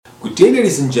Good day,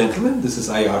 ladies and gentlemen. This is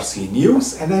IRC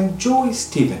News and I'm Joy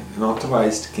Stephen, an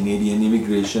authorized Canadian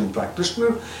immigration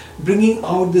practitioner, bringing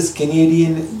out this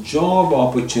Canadian job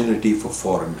opportunity for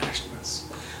foreign nationals.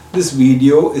 This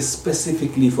video is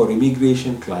specifically for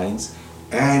immigration clients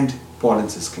and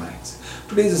Polinsys clients.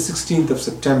 Today is the 16th of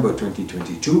September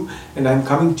 2022 and I'm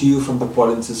coming to you from the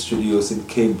Polinsys studios in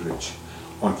Cambridge,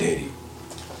 Ontario.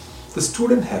 The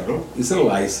Student Herald is a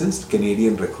licensed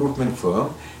Canadian recruitment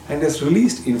firm and has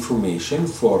released information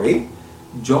for a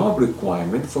job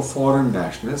requirement for foreign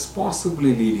nationals,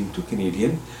 possibly leading to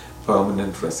Canadian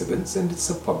permanent residence, and it's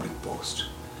a public post.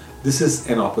 This is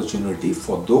an opportunity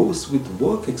for those with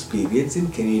work experience in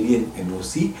Canadian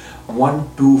NOC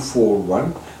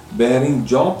 1241 bearing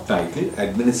job title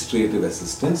Administrative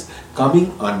Assistance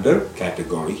coming under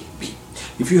Category B.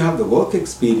 If you have the work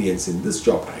experience in this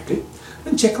job title,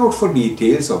 then check out for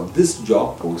details of this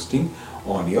job posting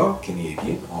on your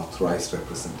Canadian Authorized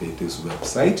Representative's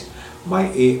website,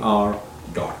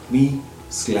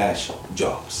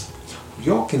 myar.me/jobs.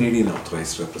 Your Canadian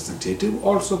Authorized Representative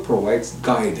also provides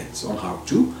guidance on how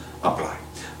to apply.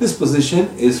 This position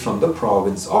is from the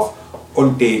province of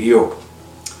Ontario.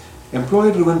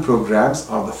 Employer-driven programs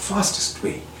are the fastest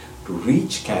way to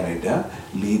reach Canada,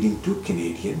 leading to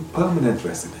Canadian permanent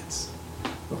residence.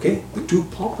 Okay, the two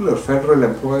popular federal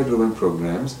employer-driven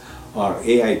programs are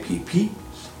AIPP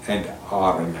and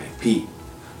RNIP.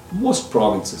 Most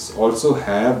provinces also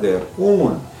have their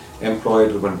own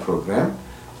employer-driven program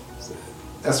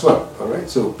as well. Alright,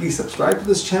 so please subscribe to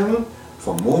this channel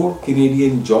for more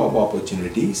Canadian job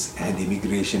opportunities and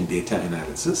immigration data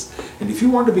analysis. And if you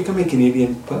want to become a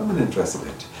Canadian permanent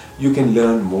resident, you can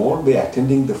learn more by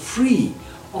attending the free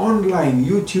online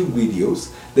YouTube videos,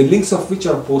 the links of which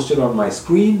are posted on my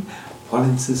screen,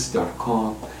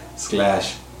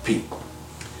 polinsys.com/p.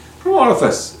 From all of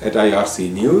us at IRC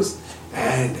News,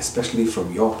 and especially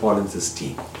from your Polinsys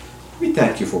team, we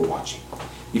thank you for watching.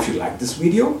 If you like this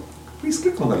video, please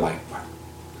click on the like button.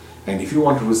 And if you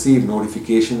want to receive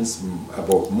notifications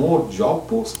about more job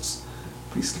posts,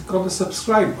 please click on the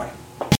subscribe button.